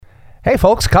Hey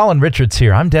folks, Colin Richards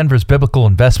here. I'm Denver's Biblical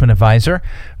Investment Advisor.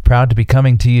 Proud to be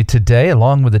coming to you today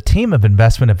along with a team of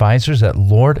investment advisors at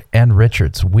Lord &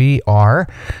 Richards. We are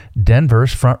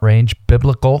Denver's Front Range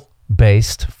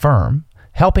biblical-based firm,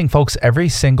 helping folks every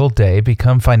single day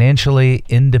become financially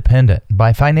independent.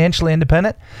 By financially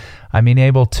independent, I mean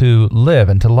able to live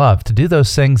and to love, to do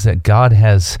those things that God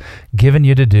has given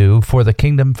you to do for the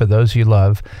kingdom, for those you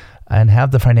love, and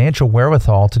have the financial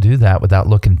wherewithal to do that without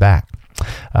looking back.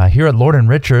 Here at Lord &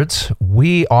 Richards,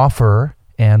 we offer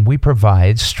and we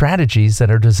provide strategies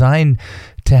that are designed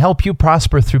to help you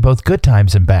prosper through both good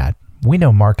times and bad. We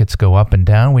know markets go up and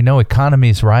down. We know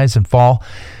economies rise and fall.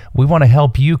 We want to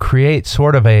help you create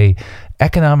sort of a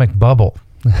economic bubble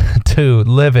to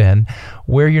live in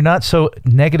where you're not so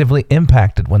negatively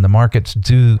impacted when the markets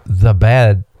do the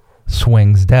bad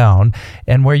swings down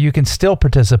and where you can still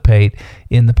participate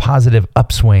in the positive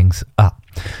upswings up.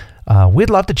 We'd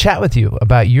love to chat with you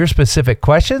about your specific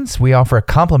questions. We offer a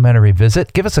complimentary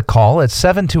visit. Give us a call at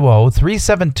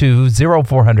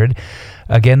 720-372-0400.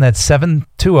 Again, that's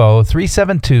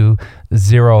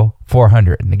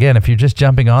 720-372-0400. And again, if you're just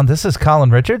jumping on, this is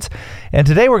Colin Richards. And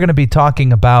today we're going to be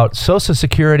talking about Social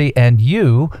Security and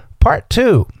you, Part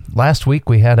 2. Last week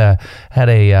we had a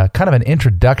kind of an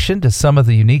introduction to some of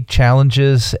the unique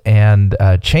challenges and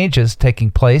changes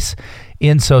taking place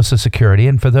in Social Security.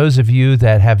 And for those of you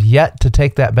that have yet to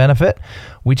take that benefit,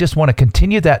 we just want to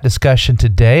continue that discussion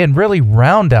today and really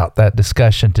round out that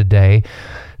discussion today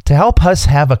to help us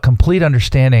have a complete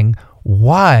understanding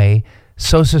why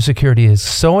Social Security is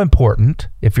so important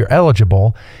if you're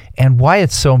eligible and why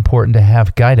it's so important to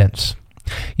have guidance.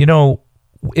 You know,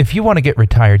 if you want to get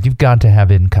retired, you've got to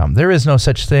have income. There is no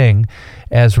such thing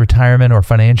as retirement or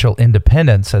financial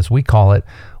independence, as we call it,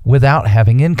 without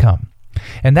having income.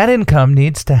 And that income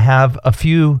needs to have a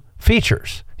few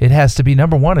features. It has to be,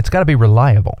 number one, it's got to be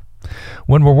reliable.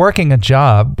 When we're working a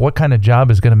job, what kind of job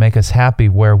is going to make us happy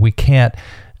where we can't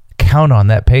count on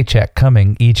that paycheck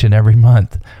coming each and every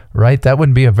month, right? That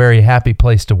wouldn't be a very happy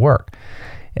place to work.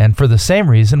 And for the same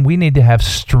reason, we need to have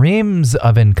streams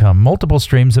of income, multiple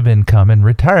streams of income in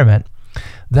retirement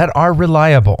that are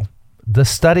reliable. The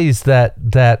studies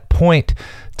that point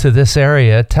to this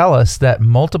area tell us that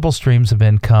multiple streams of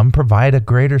income provide a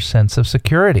greater sense of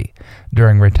security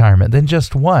during retirement than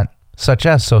just one, such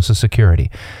as Social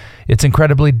Security. It's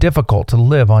incredibly difficult to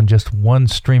live on just one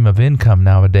stream of income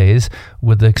nowadays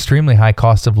with the extremely high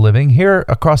cost of living here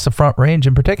across the Front Range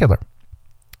in particular.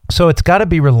 So it's got to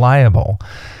be reliable.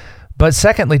 But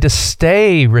secondly, to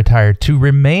stay retired, to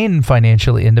remain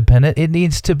financially independent, it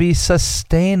needs to be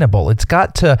sustainable. It's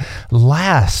got to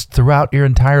last throughout your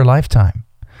entire lifetime,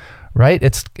 right?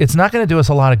 It's not going to do us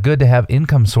a lot of good to have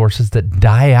income sources that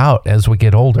die out as we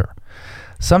get older.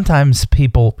 Sometimes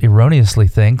people erroneously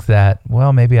think that,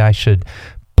 well, maybe I should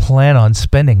plan on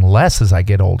spending less as I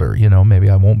get older. You know,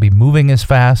 maybe I won't be moving as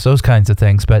fast, those kinds of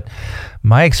things. But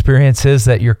my experience is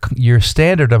that your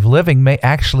standard of living may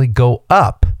actually go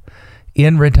up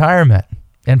in retirement.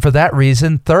 And for that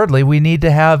reason, thirdly, we need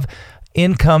to have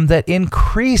income that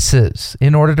increases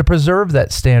in order to preserve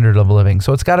that standard of living.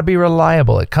 So it's got to be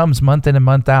reliable. It comes month in and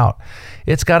month out.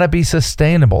 It's got to be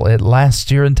sustainable. It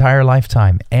lasts your entire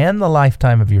lifetime and the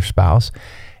lifetime of your spouse.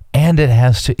 And it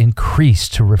has to increase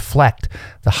to reflect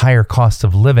the higher cost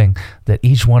of living that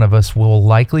each one of us will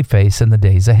likely face in the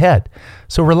days ahead.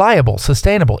 So reliable,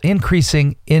 sustainable,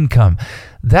 increasing income.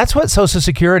 That's what Social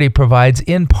Security provides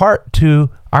in part to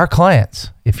our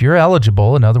clients. If you're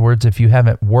eligible, in other words, if you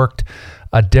haven't worked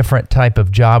a different type of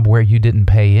job where you didn't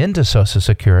pay into Social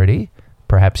Security,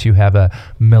 perhaps you have a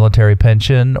military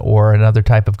pension or another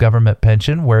type of government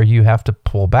pension where you have to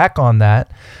pull back on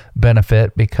that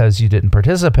benefit because you didn't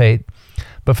participate.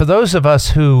 But for those of us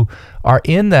who are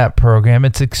in that program,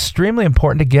 it's extremely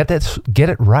important to get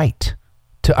it right,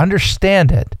 to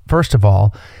understand it, first of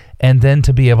all, and then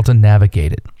to be able to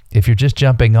navigate it. If you're just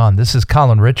jumping on, this is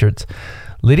Colin Richards,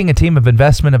 leading a team of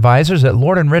investment advisors at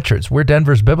Lord & Richards. We're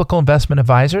Denver's Biblical Investment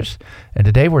Advisors, and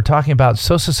today we're talking about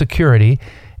Social Security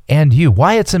and you,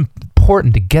 why it's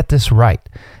important to get this right.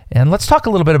 And let's talk a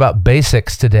little bit about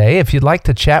basics today. If you'd like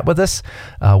to chat with us,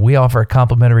 we offer a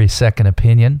complimentary second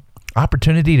opinion,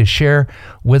 opportunity to share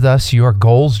with us your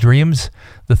goals, dreams,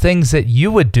 the things that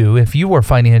you would do if you were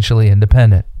financially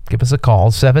independent. Give us a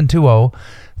call,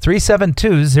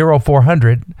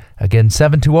 720-372-0400. Again,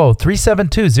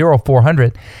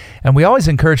 720-372-0400. And we always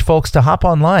encourage folks to hop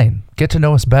online, get to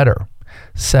know us better.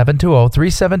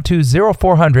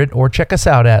 720-372-0400 or check us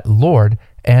out at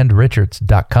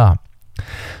lordandrichards.com.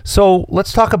 So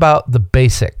let's talk about the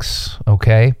basics,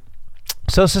 okay?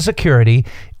 Social Security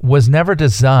was never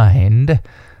designed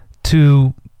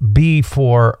to be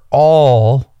for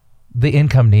all the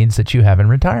income needs that you have in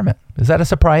retirement. Is that a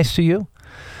surprise to you?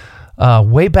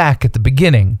 Way back at the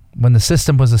beginning, when the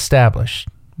system was established,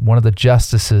 one of the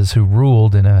justices who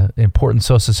ruled in an important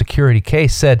Social Security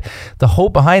case said, the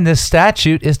hope behind this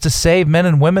statute is to save men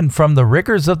and women from the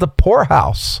rigors of the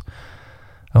poorhouse.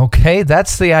 Okay,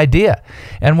 that's the idea.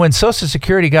 And when Social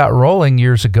Security got rolling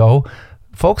years ago,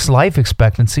 folks' life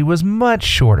expectancy was much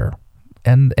shorter.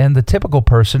 And the typical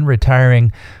person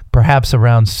retiring perhaps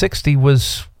around 60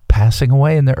 was passing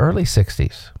away in their early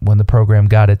 60s when the program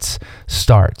got its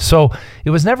start. So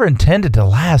it was never intended to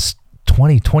last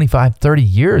 20, 25, 30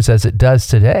 years as it does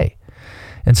today.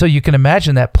 And so you can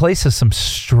imagine that places some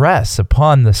stress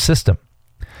upon the system.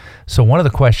 So one of the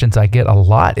questions I get a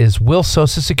lot is, will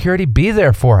Social Security be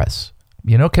there for us?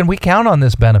 Can we count on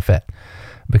this benefit?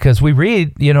 Because we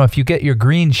read, if you get your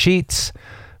green sheets,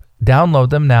 download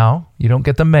them now. You don't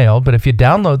get them mailed, but if you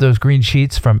download those green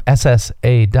sheets from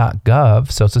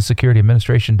SSA.gov, Social Security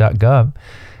Administration.gov,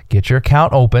 get your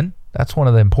account open. That's one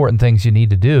of the important things you need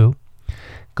to do.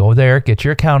 Go there, get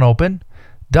your account open,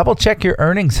 double check your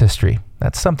earnings history.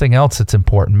 That's something else that's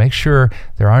important. Make sure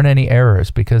there aren't any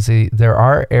errors, because there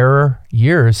are error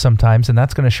years sometimes, and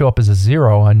that's going to show up as a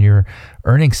 0 on your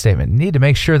earnings statement. You need to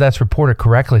make sure that's reported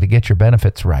correctly to get your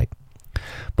benefits right.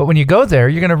 But when you go there,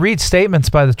 you're going to read statements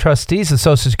by the trustees of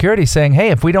Social Security saying, hey,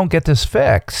 if we don't get this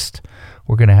fixed,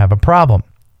 we're going to have a problem.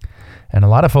 And a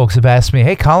lot of folks have asked me,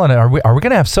 hey, Colin, are we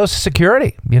going to have Social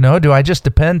Security? Do I just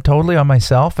depend totally on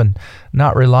myself and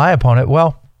not rely upon it?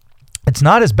 Well, it's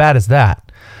not as bad as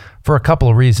that for a couple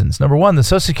of reasons. Number one, the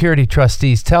Social Security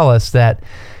trustees tell us that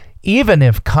even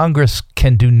if Congress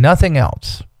can do nothing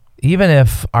else, even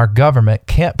if our government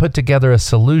can't put together a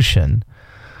solution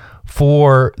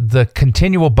for the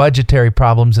continual budgetary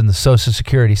problems in the Social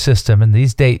Security system, and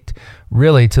these date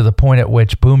really to the point at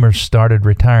which boomers started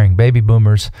retiring. Baby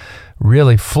boomers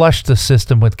really flushed the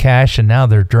system with cash, and now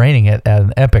they're draining it at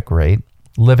an epic rate,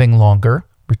 living longer,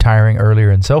 retiring earlier,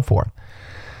 and so forth.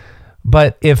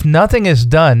 But if nothing is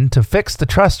done to fix the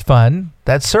trust fund,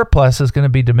 that surplus is going to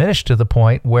be diminished to the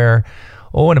point where,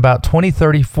 in about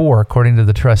 2034, according to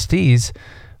the trustees,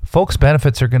 folks'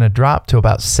 benefits are going to drop to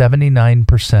about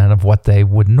 79% of what they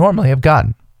would normally have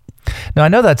gotten. Now, I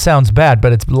know that sounds bad,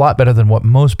 but it's a lot better than what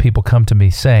most people come to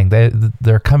me saying.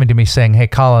 They're coming to me saying, hey,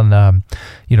 Colin,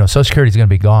 Social Security is going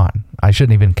to be gone. I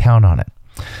shouldn't even count on it.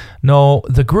 No,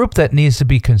 the group that needs to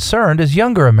be concerned is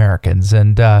younger Americans,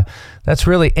 and that's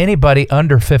really anybody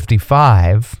under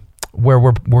 55, where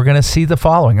we're going to see the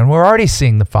following, and we're already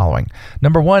seeing the following.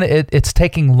 Number one, it's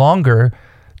taking longer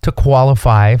to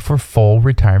qualify for full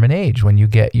retirement age when you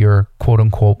get your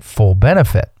quote-unquote full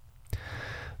benefit.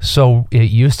 So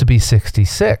it used to be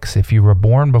 66. If you were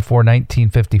born before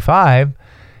 1955,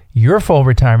 your full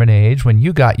retirement age when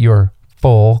you got your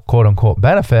full quote-unquote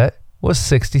benefit was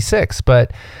 66.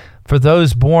 But for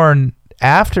those born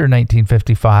after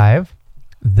 1955,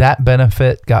 that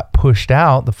benefit got pushed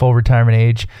out, the full retirement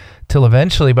age, till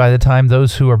eventually by the time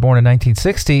those who are born in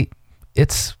 1960,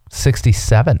 it's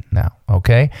 67 now,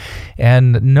 okay?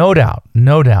 And no doubt,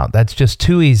 that's just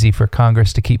too easy for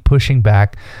Congress to keep pushing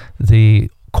back the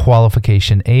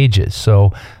qualification ages.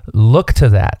 So look to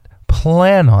that,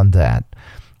 plan on that,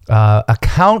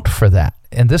 account for that.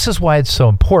 And this is why it's so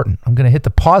important. I'm going to hit the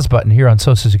pause button here on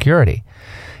Social Security.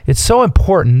 It's so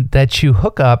important that you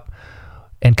hook up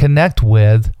and connect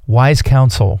with wise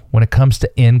counsel when it comes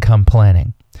to income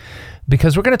planning.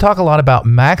 Because we're going to talk a lot about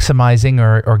maximizing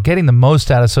or getting the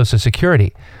most out of Social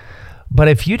Security. But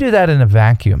if you do that in a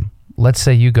vacuum, let's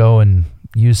say you go and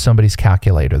use somebody's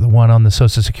calculator, the one on the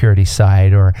Social Security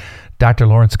side, or Dr.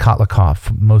 Lawrence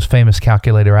Kotlikoff, most famous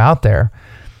calculator out there,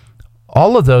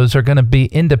 all of those are going to be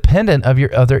independent of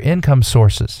your other income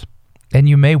sources. And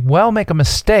you may well make a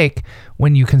mistake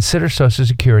when you consider Social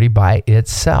Security by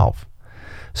itself.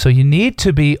 So you need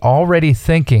to be already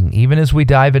thinking, even as we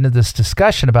dive into this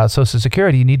discussion about Social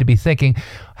Security, you need to be thinking,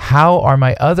 how are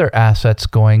my other assets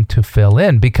going to fill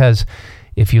in? Because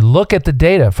if you look at the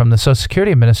data from the Social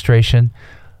Security Administration,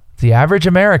 the average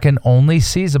American only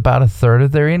sees about a third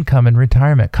of their income in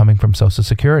retirement coming from Social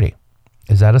Security.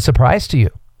 Is that a surprise to you?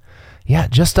 Yeah,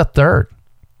 just a third.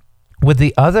 With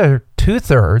the other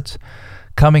 2/3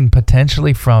 coming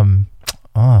potentially from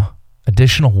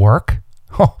additional work.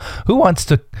 Who wants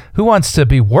to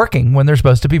be working when they're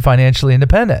supposed to be financially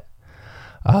independent?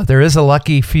 There is a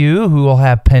lucky few who will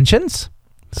have pensions.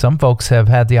 Some folks have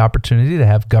had the opportunity to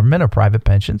have government or private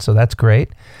pensions, so that's great.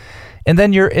 And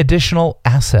then your additional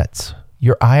assets,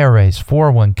 your IRAs,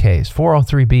 401ks,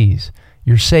 403bs,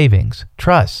 your savings,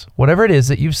 trusts, whatever it is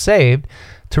that you've saved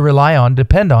to rely on,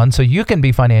 depend on, so you can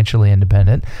be financially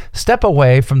independent, step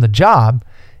away from the job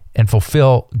and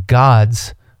fulfill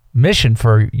God's mission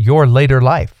for your later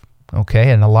life.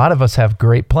 Okay, and a lot of us have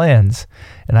great plans,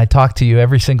 and I talk to you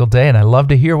every single day, and I love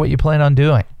to hear what you plan on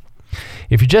doing.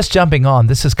 If you're just jumping on,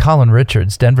 this is Colin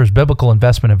Richards, Denver's Biblical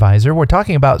Investment Advisor. We're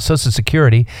talking about Social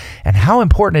Security and how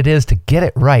important it is to get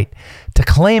it right, to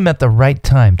claim at the right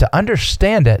time, to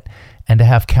understand it, and to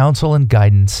have counsel and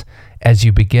guidance as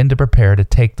you begin to prepare to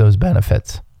take those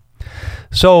benefits.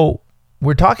 So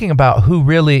we're talking about who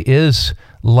really is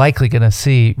likely going to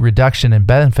see reduction in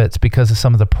benefits because of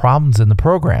some of the problems in the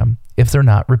program if they're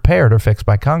not repaired or fixed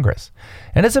by Congress.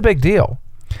 And it's a big deal.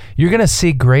 You're going to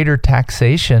see greater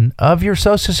taxation of your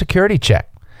Social Security check.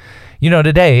 You know,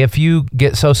 today, if you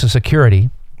get Social Security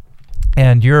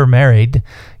and you're married,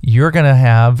 you're going to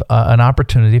have an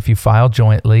opportunity, if you file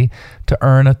jointly, to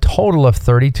earn a total of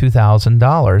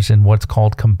 $32,000 in what's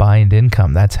called combined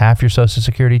income. That's half your Social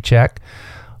Security check,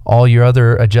 all your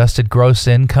other adjusted gross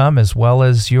income, as well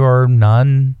as your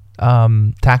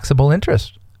non-taxable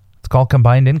interest. It's called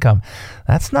combined income.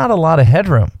 That's not a lot of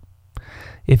headroom.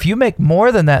 If you make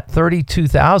more than that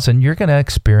 $32,000, you're going to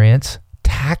experience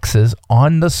taxes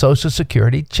on the Social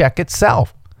Security check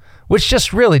itself, which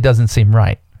just really doesn't seem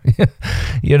right.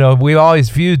 You know, we always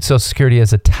viewed Social Security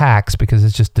as a tax because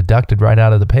it's just deducted right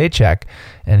out of the paycheck,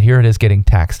 and here it is getting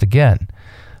taxed again.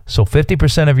 So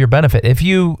 50% of your benefit. If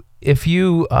you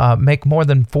make more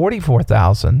than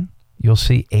 $44,000, you'll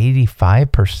see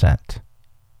 85%.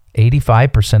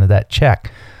 85% of that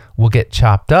check will get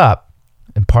chopped up,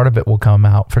 and part of it will come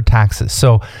out for taxes.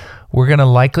 So we're going to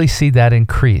likely see that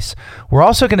increase. We're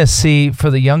also going to see, for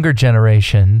the younger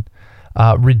generation,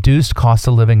 reduced cost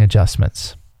of living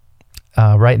adjustments.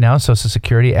 Right now, Social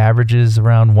Security averages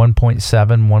around 1.7,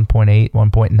 1.8,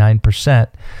 1.9%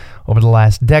 over the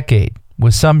last decade,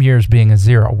 with some years being a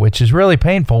zero, which is really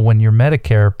painful when your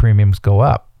Medicare premiums go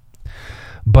up.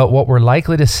 But what we're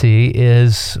likely to see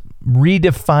is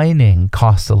redefining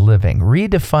cost of living,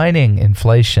 redefining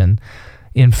inflation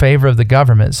in favor of the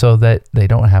government so that they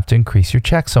don't have to increase your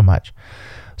check so much.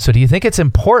 So do you think it's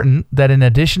important that in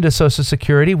addition to Social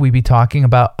Security, we be talking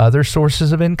about other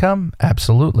sources of income?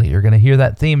 Absolutely. You're going to hear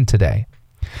that theme today.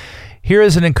 Here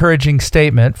is an encouraging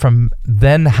statement from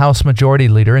then House Majority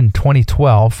Leader in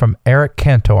 2012 from Eric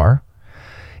Cantor.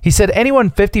 He said, anyone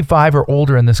 55 or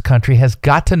older in this country has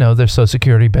got to know their Social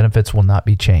Security benefits will not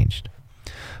be changed.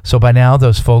 So by now,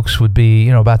 those folks would be,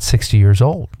 about 60 years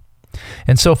old.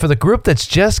 And so for the group that's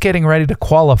just getting ready to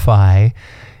qualify,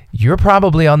 you're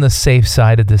probably on the safe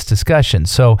side of this discussion.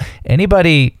 So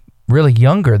anybody really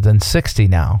younger than 60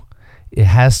 now, it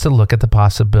has to look at the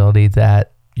possibility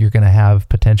that you're going to have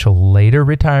potential later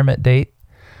retirement date,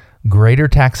 greater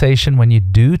taxation when you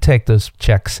do take those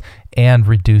checks, and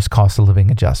reduced cost of living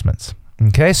adjustments.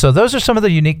 Okay, so those are some of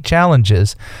the unique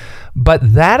challenges.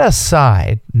 But that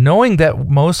aside, knowing that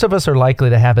most of us are likely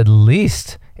to have at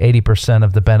least 80%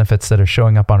 of the benefits that are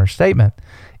showing up on our statement,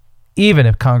 even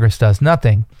if Congress does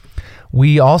nothing,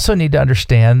 we also need to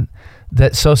understand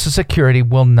that Social Security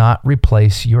will not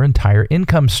replace your entire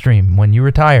income stream when you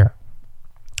retire.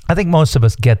 I think most of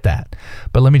us get that,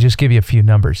 but let me just give you a few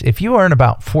numbers. If you earn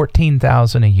about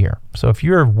 $14,000 a year, so if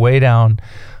you're way down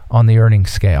on the earning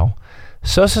scale,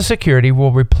 Social Security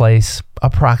will replace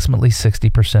approximately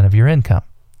 60% of your income.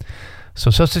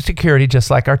 So Social Security, just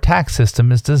like our tax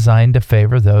system, is designed to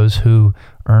favor those who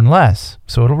earn less.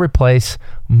 So it'll replace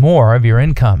more of your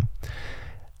income.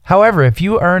 However, if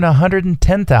you earn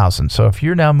 $110,000, so if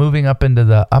you're now moving up into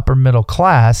the upper middle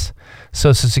class,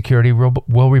 Social Security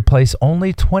will replace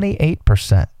only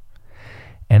 28%.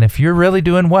 And if you're really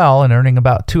doing well and earning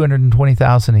about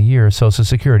 $220,000 a year, Social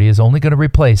Security is only going to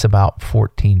replace about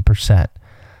 14%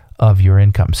 of your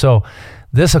income. So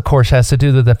this, of course, has to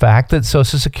do with the fact that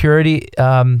Social Security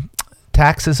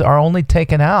taxes are only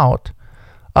taken out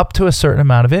up to a certain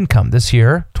amount of income. This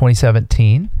year,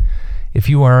 2017, if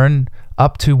you earn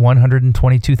up to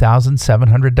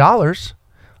 $122,700,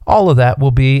 all of that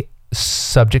will be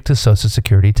subject to Social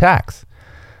Security tax.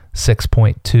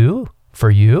 6.2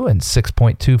 for you and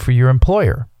 6.2 for your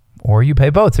employer, or you pay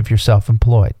both if you're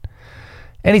self-employed.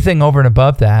 Anything over and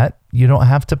above that, you don't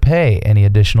have to pay any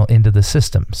additional into the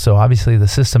system. So obviously the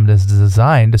system is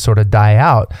designed to sort of die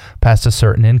out past a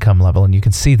certain income level, and you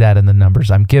can see that in the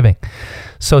numbers I'm giving.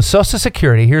 So Social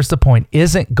Security, here's the point,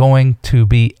 isn't going to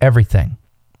be everything.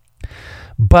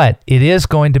 But it is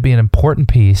going to be an important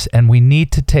piece, and we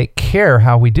need to take care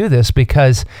how we do this,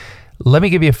 because let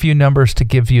me give you a few numbers to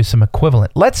give you some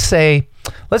equivalent. Let's say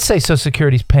Social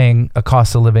Security is paying a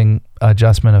cost of living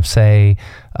adjustment of, say,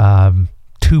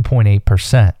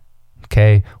 2.8%.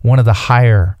 okay, one of the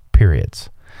higher periods.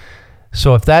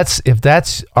 So if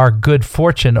that's our good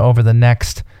fortune over the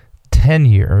next 10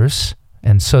 years,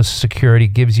 and Social Security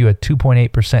gives you a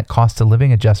 2.8% cost of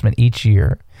living adjustment each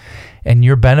year, and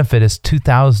your benefit is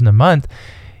 $2,000 a month,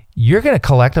 you're going to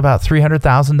collect about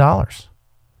 $300,000.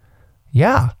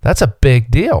 Yeah, that's a big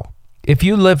deal. If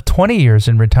you live 20 years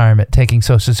in retirement taking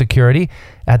Social Security,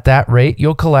 at that rate,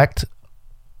 you'll collect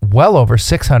well over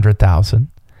 $600,000,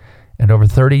 and over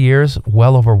 30 years,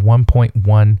 well over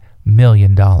 $1.1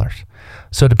 million.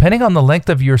 So depending on the length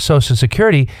of your Social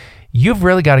Security, you've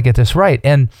really got to get this right.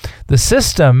 And the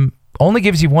system only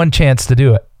gives you one chance to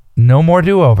do it. No more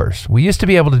do-overs. We used to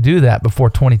be able to do that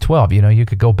before 2012. You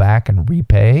could go back and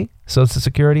repay Social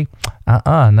Security.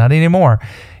 Not anymore.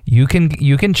 You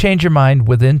can change your mind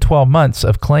within 12 months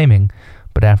of claiming,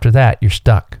 but after that, you're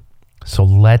stuck. So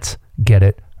let's get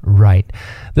it right.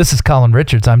 This is Colin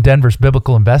Richards. I'm Denver's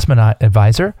Biblical Investment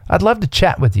Advisor. I'd love to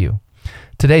chat with you.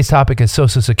 Today's topic is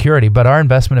Social Security, but our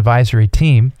investment advisory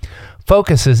team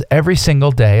focuses every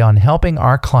single day on helping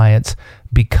our clients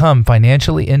become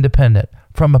financially independent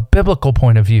from a biblical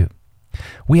point of view.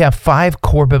 We have 5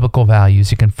 core biblical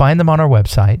values. You can find them on our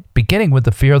website, beginning with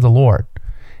the fear of the Lord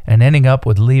and ending up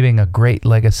with leaving a great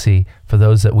legacy for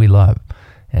those that we love.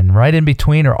 And right in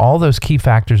between are all those key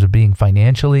factors of being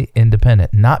financially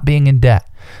independent, not being in debt,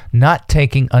 not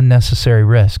taking unnecessary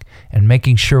risk, and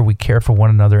making sure we care for one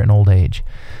another in old age.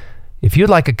 If you'd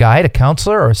like a guide, a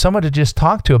counselor, or someone to just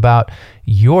talk to about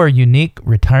your unique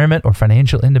retirement or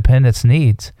financial independence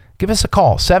needs, give us a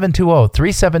call,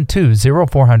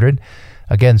 720-372-0400.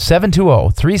 Again,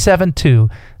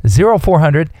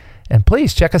 720-372-0400. And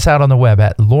please check us out on the web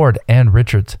at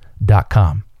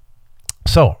lordandrichards.com.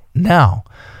 So now,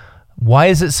 why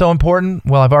is it so important?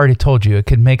 Well, I've already told you it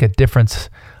can make a difference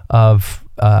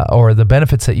or the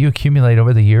benefits that you accumulate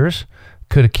over the years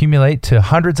could accumulate to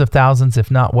hundreds of thousands,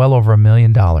 if not well over $1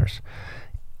 million.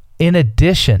 In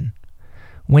addition,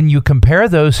 when you compare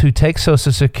those who take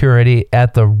Social Security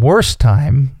at the worst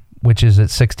time, which is at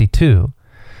 62,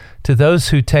 to those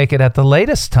who take it at the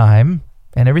latest time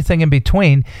and everything in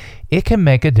between, it can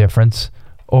make a difference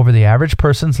over the average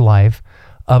person's life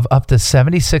of up to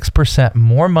 76%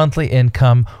 more monthly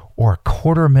income or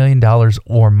 $250,000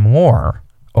 or more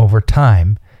over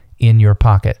time in your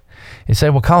pocket. You say,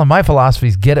 well, Colin, my philosophy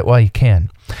is get it while you can.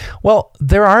 Well,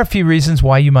 there are a few reasons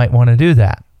why you might want to do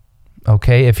that.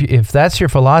 Okay, if that's your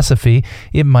philosophy,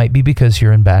 it might be because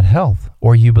you're in bad health,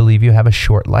 or you believe you have a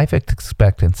short life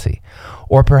expectancy,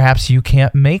 or perhaps you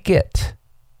can't make it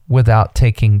without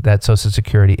taking that Social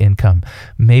Security income.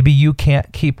 Maybe you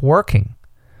can't keep working,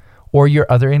 or your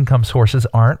other income sources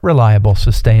aren't reliable,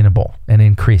 sustainable, and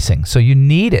increasing. So you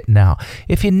need it now.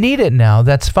 If you need it now,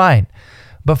 that's fine.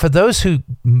 But for those who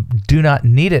do not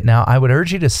need it now, I would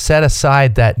urge you to set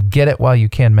aside that get it while you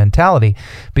can mentality,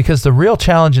 because the real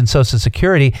challenge in Social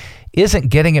Security isn't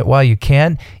getting it while you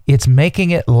can, it's making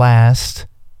it last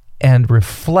and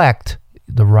reflect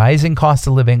the rising cost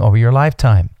of living over your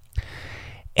lifetime.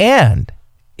 And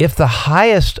if the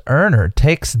highest earner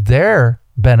takes their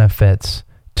benefits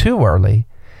too early,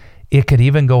 it could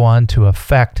even go on to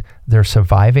affect their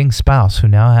surviving spouse, who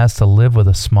now has to live with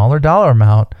a smaller dollar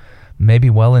amount,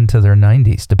 maybe well into their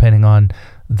 90s, depending on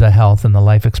the health and the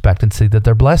life expectancy that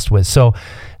they're blessed with. So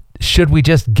should we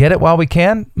just get it while we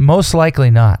can? Most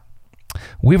likely not.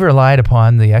 We've relied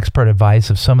upon the expert advice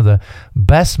of some of the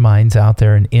best minds out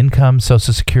there in income,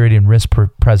 Social Security, and risk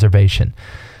preservation.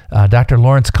 Dr.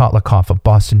 Lawrence Kotlikoff of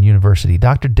Boston University,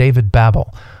 Dr. David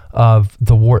Babel of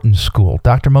the Wharton School,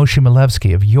 Dr. Moshe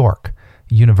Milevsky of York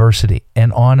University,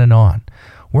 and on and on.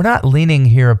 We're not leaning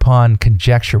here upon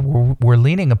conjecture. We're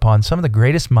leaning upon some of the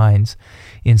greatest minds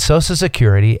in Social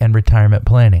Security and retirement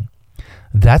planning.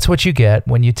 That's what you get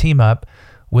when you team up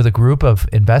with a group of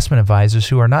investment advisors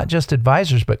who are not just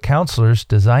advisors, but counselors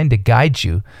designed to guide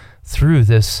you through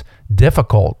this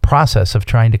difficult process of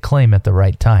trying to claim at the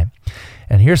right time.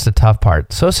 And here's the tough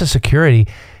part. Social Security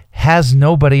has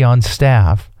nobody on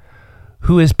staff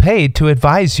who is paid to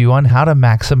advise you on how to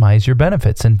maximize your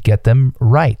benefits and get them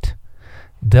right.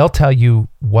 They'll tell you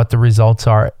what the results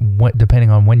are depending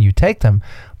on when you take them,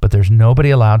 but there's nobody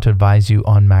allowed to advise you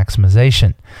on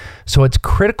maximization. So it's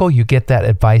critical you get that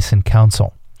advice and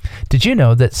counsel. Did you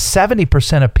know that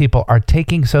 70% of people are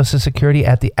taking Social Security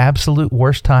at the absolute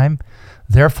worst time,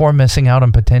 therefore missing out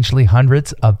on potentially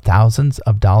hundreds of thousands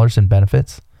of dollars in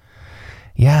benefits?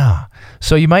 Yeah.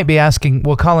 So you might be asking,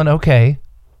 well, Colin, okay,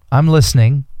 I'm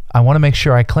listening. I want to make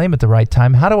sure I claim at the right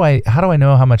time. How do I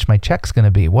know how much my check's going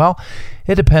to be? Well,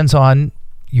 it depends on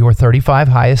your 35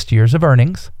 highest years of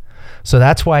earnings. So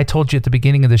that's why I told you at the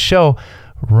beginning of the show,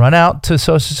 run out to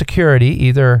Social Security,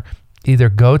 either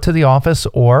go to the office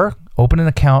or open an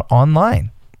account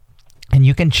online. And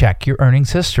you can check your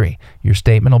earnings history. Your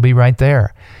statement will be right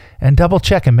there. And double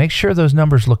check and make sure those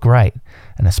numbers look right.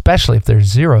 And especially if there's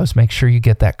zeros, make sure you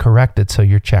get that corrected so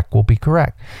your check will be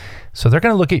correct. So they're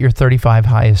going to look at your 35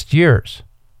 highest years.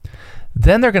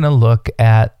 Then they're going to look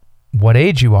at what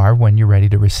age you are when you're ready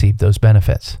to receive those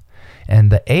benefits.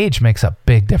 And the age makes a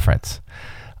big difference.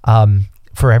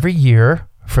 For every year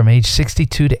from age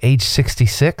 62 to age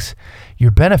 66,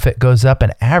 your benefit goes up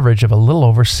an average of a little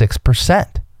over 6%.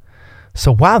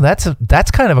 So wow,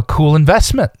 that's kind of a cool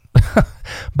investment.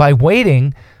 By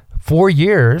waiting 4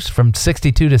 years from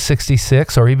 62 to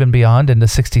 66 or even beyond into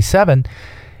 67,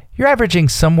 you're averaging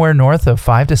somewhere north of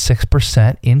 5 to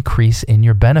 6% increase in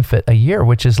your benefit a year,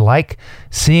 which is like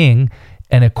seeing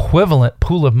an equivalent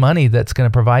pool of money that's going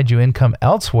to provide you income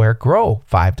elsewhere grow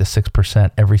 5 to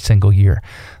 6% every single year.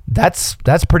 That's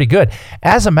pretty good.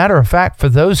 As a matter of fact, for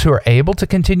those who are able to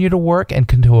continue to work and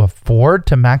can afford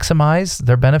to maximize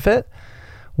their benefit,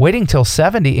 waiting till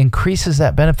 70 increases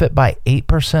that benefit by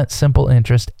 8% simple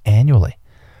interest annually.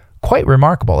 Quite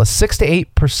remarkable. A 6 to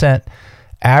 8%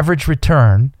 average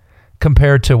return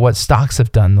compared to what stocks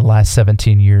have done the last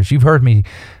 17 years. You've heard me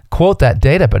quote that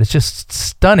data, but it's just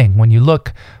stunning when you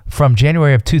look from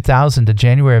January of 2000 to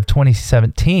January of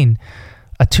 2017,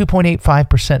 a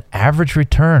 2.85% average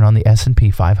return on the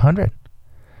S&P 500.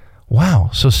 Wow.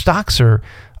 So stocks are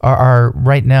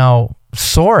right now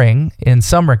soaring in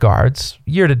some regards.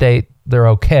 Year to date, they're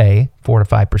okay, 4 to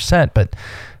 5%, but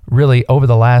really over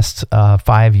the last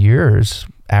 5 years,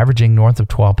 averaging north of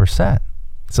 12%.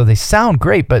 So they sound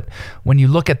great, but when you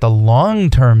look at the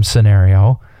long-term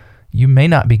scenario, you may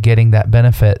not be getting that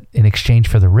benefit in exchange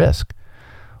for the risk.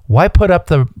 Why put up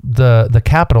the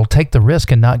capital, take the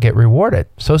risk, and not get rewarded?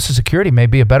 Social Security may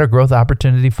be a better growth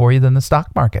opportunity for you than the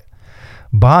stock market.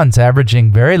 Bonds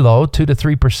averaging very low, 2 to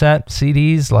 3%.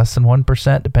 CDs, less than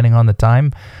 1%, depending on the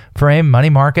time frame. Money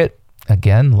market,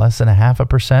 again, less than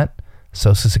 0.5%.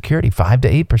 Social Security, 5 to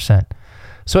 8%.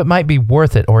 So it might be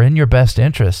worth it or in your best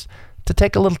interest to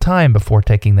take a little time before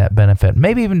taking that benefit.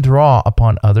 Maybe even draw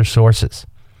upon other sources.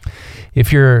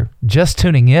 If you're just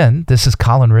tuning in, this is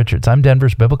Colin Richards. I'm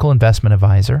Denver's Biblical Investment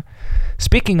Advisor,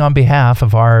 speaking on behalf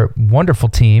of our wonderful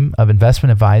team of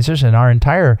investment advisors and our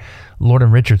entire Lord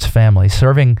and Richards family,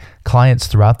 serving clients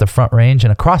throughout the Front Range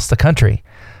and across the country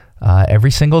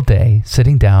every single day,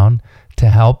 sitting down to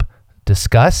help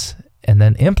discuss and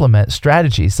then implement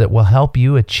strategies that will help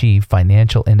you achieve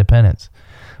financial independence.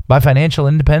 By financial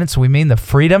independence, we mean the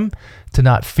freedom to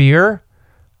not fear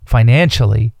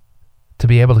financially, to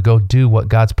be able to go do what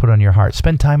God's put on your heart.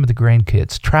 Spend time with the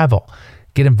grandkids, travel,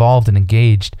 get involved and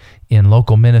engaged in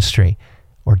local ministry,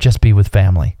 or just be with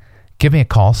family. Give me a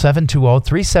call,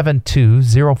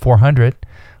 720-372-0400.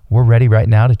 We're ready right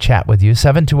now to chat with you,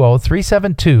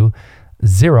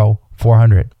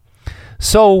 720-372-0400.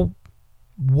 So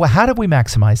how do we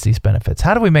maximize these benefits?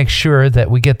 How do we make sure that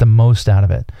we get the most out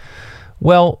of it?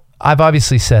 Well, I've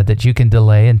obviously said that you can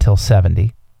delay until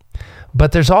 70.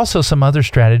 But there's also some other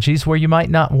strategies where you might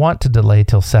not want to delay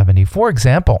till 70. For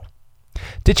example,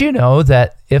 did you know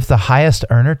that if the highest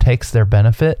earner takes their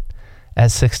benefit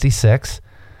at 66,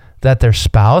 that their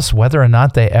spouse, whether or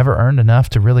not they ever earned enough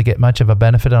to really get much of a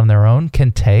benefit on their own,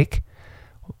 can take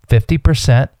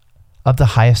 50% of the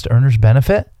highest earner's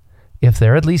benefit if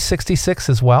they're at least 66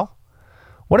 as well?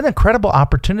 What an incredible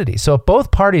opportunity. So if both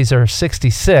parties are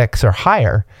 66 or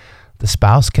higher, the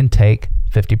spouse can take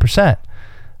 50%.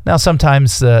 Now,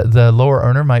 sometimes the lower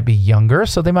earner might be younger,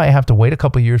 so they might have to wait a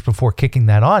couple years before kicking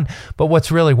that on. But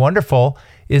what's really wonderful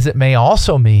is it may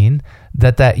also mean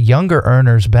that younger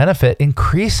earner's benefit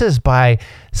increases by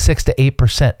 6 to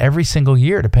 8% every single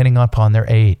year, depending upon their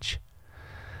age.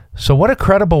 So what a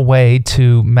credible way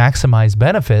to maximize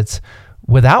benefits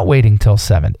without waiting till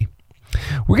 70.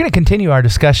 We're going to continue our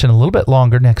discussion a little bit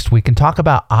longer next week and talk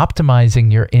about optimizing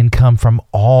your income from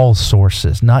all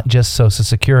sources, not just Social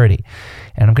Security.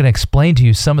 And I'm going to explain to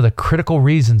you some of the critical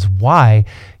reasons why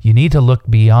you need to look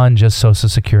beyond just Social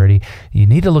Security. You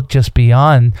need to look just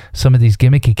beyond some of these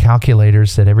gimmicky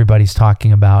calculators that everybody's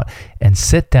talking about and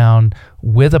sit down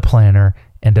with a planner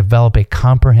and develop a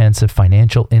comprehensive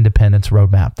financial independence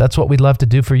roadmap. That's what we'd love to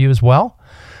do for you as well.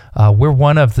 We're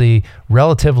one of the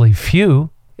relatively few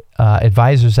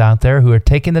advisors out there who are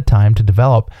taking the time to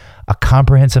develop a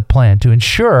comprehensive plan to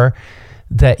ensure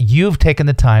that you've taken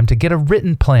the time to get a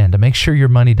written plan to make sure your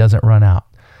money doesn't run out,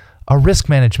 a risk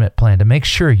management plan to make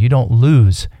sure you don't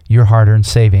lose your hard-earned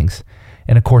savings,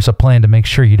 and, of course, a plan to make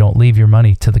sure you don't leave your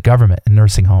money to the government in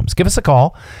nursing homes. Give us a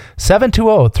call,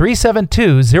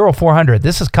 720-372-0400.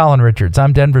 This is Colin Richards.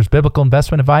 I'm Denver's Biblical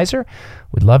Investment Advisor.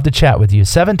 We'd love to chat with you,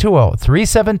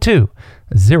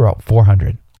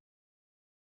 720-372-0400.